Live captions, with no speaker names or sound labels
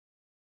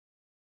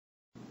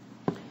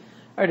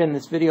Alright, in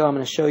this video I'm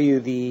going to show you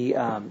the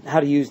how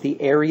to use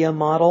the area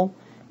model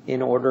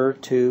in order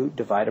to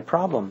divide a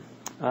problem.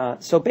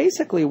 So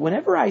basically,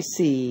 whenever I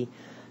see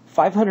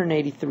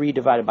 583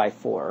 divided by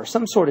 4, or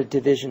some sort of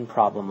division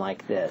problem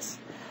like this,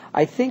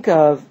 I think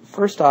of,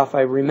 first off,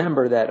 I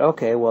remember that,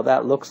 okay, well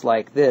that looks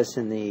like this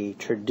in the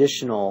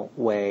traditional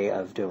way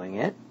of doing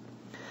it.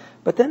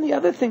 But then the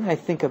other thing I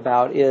think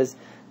about is,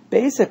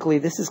 basically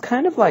this is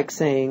kind of like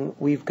saying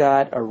we've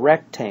got a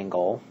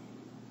rectangle,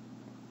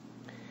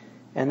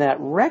 and that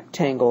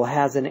rectangle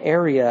has an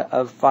area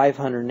of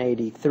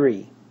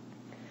 583.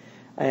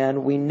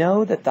 And we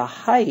know that the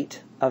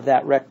height of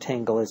that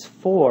rectangle is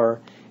 4,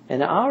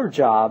 and our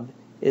job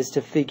is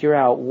to figure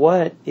out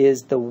what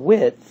is the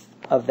width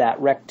of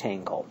that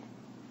rectangle.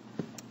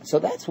 So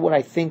that's what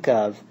I think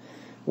of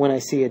when I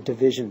see a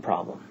division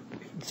problem.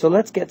 So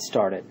let's get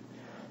started.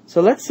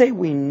 So let's say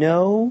we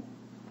know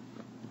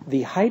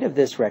the height of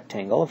this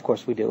rectangle. Of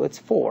course we do, it's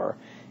 4.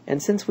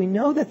 And since we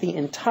know that the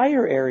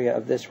entire area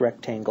of this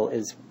rectangle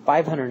is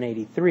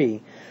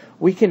 583,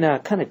 we can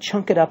kind of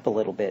chunk it up a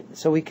little bit.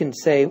 So we can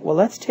say, well,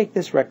 let's take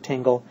this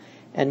rectangle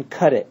and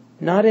cut it,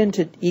 not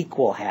into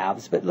equal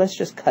halves, but let's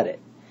just cut it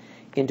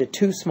into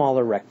two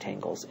smaller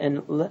rectangles. And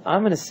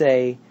I'm going to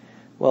say,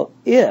 well,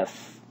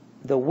 if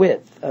the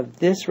width of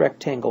this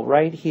rectangle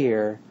right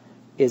here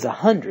is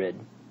 100,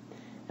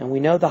 and we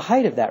know the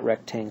height of that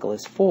rectangle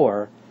is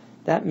 4,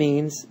 that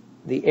means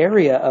the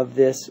area of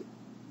this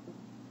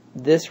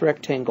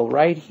rectangle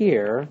right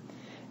here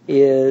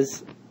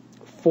is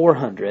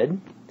 400,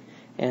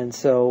 and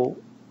so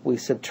we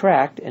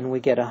subtract and we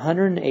get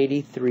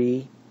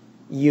 183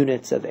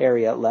 units of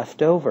area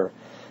left over.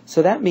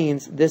 So that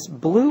means this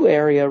blue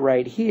area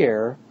right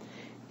here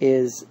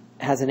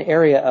has an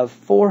area of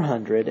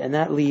 400, and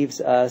that leaves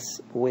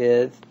us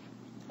with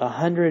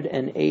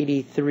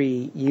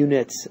 183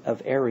 units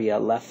of area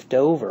left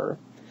over.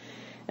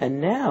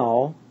 And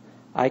now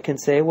I can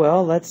say,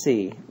 well, let's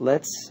see,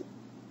 let's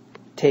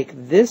take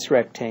this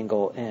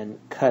rectangle and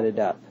cut it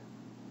up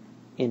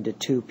into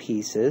two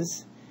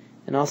pieces,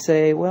 and I'll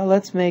say, well,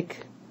 let's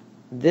make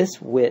this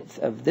width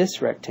of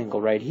this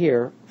rectangle right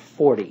here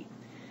 40.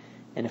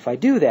 And if I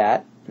do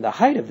that, the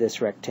height of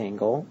this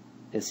rectangle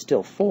is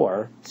still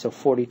 4, so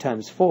 40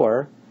 times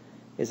 4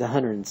 is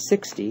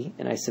 160,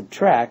 and I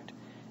subtract,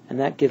 and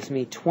that gives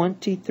me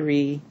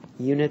 23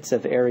 units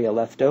of area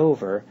left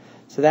over.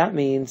 So that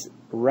means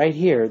right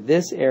here,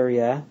 this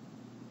area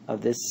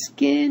of this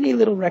skinny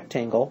little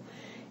rectangle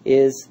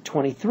is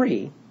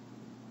 23,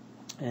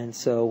 and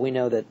so we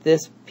know that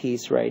this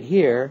piece right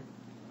here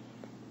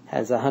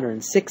has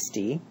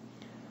 160.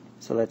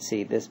 So let's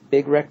see, this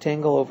big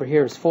rectangle over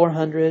here is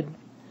 400,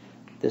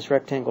 this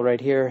rectangle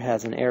right here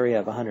has an area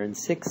of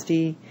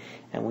 160,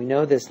 and we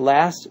know this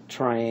last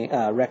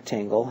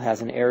rectangle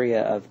has an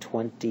area of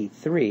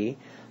 23.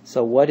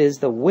 So what is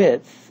the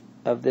width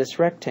of this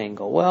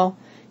rectangle? Well,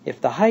 if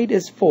the height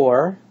is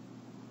 4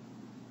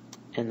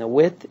 and the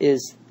width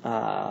is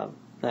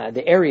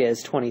the area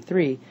is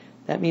 23,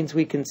 that means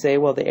we can say,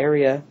 well,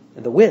 the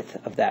width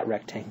of that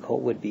rectangle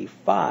would be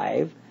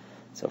 5.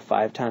 So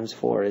 5 times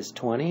 4 is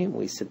 20.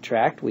 We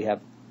subtract. We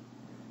have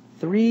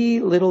 3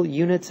 little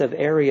units of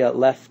area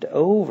left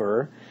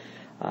over.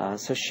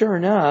 So sure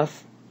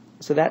enough,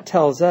 so that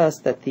tells us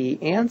that the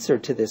answer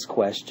to this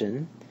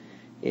question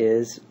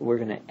is we're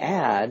going to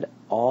add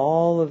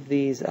all of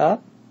these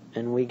up,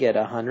 and we get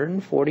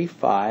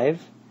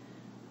 145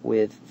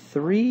 with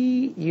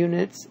 3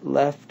 units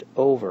left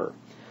over.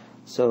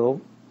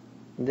 So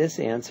this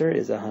answer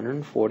is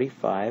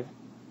 145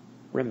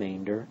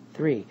 remainder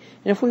 3.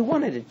 And if we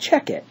wanted to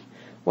check it,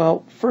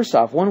 well, first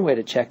off, one way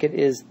to check it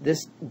is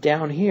this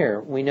down here.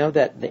 We know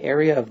that the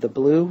area of the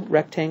blue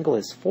rectangle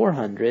is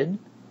 400,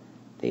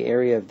 the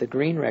area of the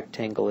green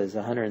rectangle is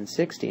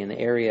 160, and the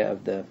area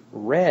of the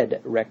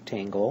red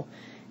rectangle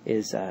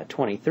is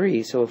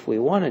 23. So if we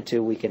wanted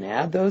to, we can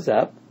add those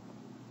up,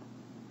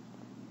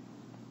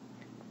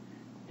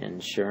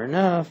 and sure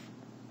enough,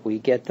 we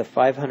get the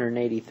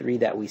 583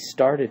 that we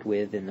started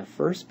with in the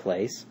first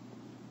place.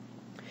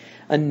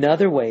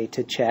 Another way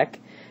to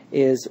check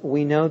is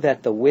we know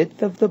that the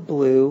width of the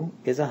blue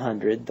is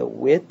 100, the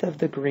width of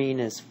the green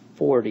is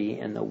 40,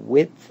 and the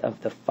width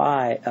of the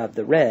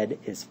red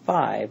is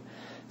 5.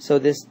 So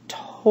this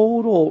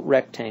total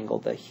rectangle,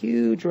 the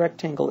huge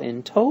rectangle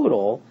in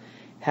total,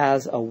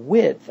 has a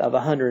width of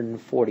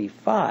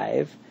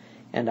 145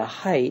 and a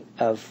height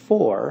of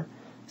 4.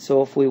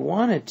 So if we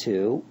wanted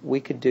to, we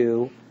could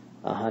do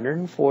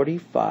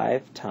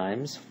 145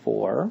 times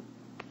 4,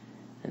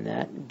 and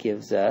that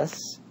gives us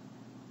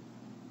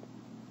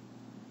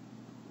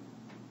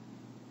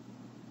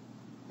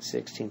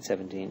 16,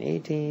 17,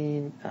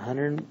 18,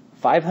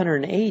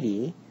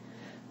 580,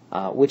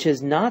 which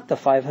is not the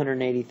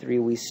 583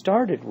 we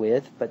started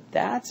with, but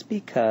that's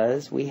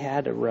because we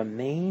had a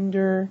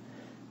remainder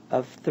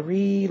of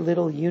 3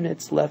 little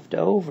units left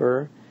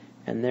over,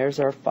 and there's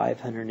our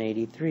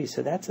 583.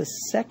 So that's a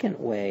second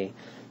way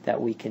that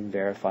we can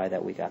verify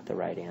that we got the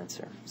right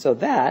answer. So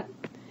that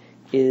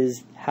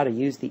is how to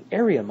use the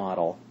area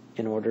model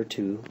in order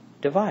to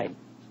divide.